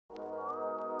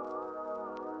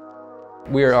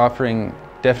We are offering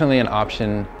definitely an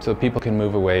option so people can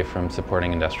move away from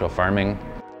supporting industrial farming.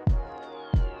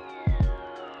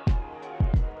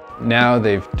 Now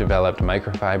they've developed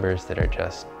microfibers that are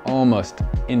just almost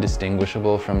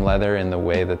indistinguishable from leather in the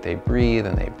way that they breathe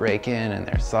and they break in, and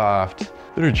they're soft.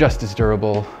 They're just as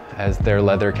durable as their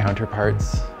leather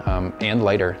counterparts and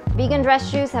lighter. Vegan dress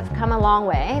shoes have come a long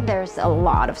way. There's a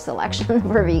lot of selection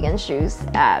for vegan shoes,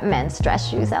 men's dress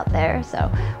shoes out there,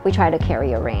 so we try to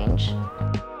carry a range.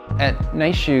 At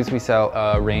Nice Shoes, we sell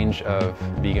a range of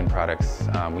vegan products.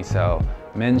 We sell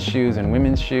men's shoes and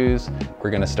women's shoes. We're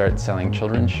going to start selling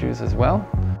children's shoes as well.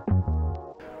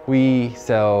 We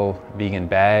sell vegan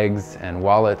bags and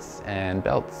wallets and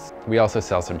belts. We also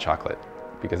sell some chocolate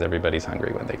because everybody's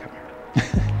hungry when they come here.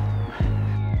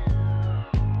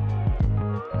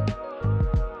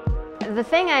 The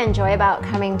thing I enjoy about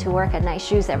coming to work at Nice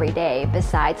Shoes every day,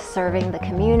 besides serving the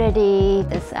community,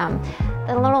 is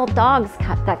the little dogs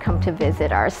that come to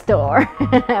visit our store.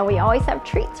 We always have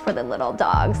treats for the little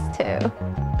dogs too.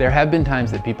 There have been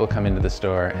times that people come into the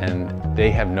store and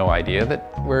they have no idea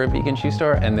that we're a vegan shoe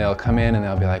store, and they'll come in and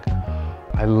they'll be like,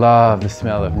 I love the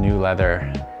smell of new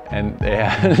leather. And they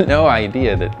have no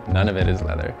idea that none of it is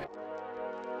leather.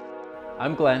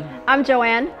 I'm Glenn. I'm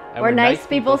Joanne. And we're nice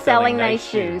people selling nice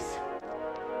shoes.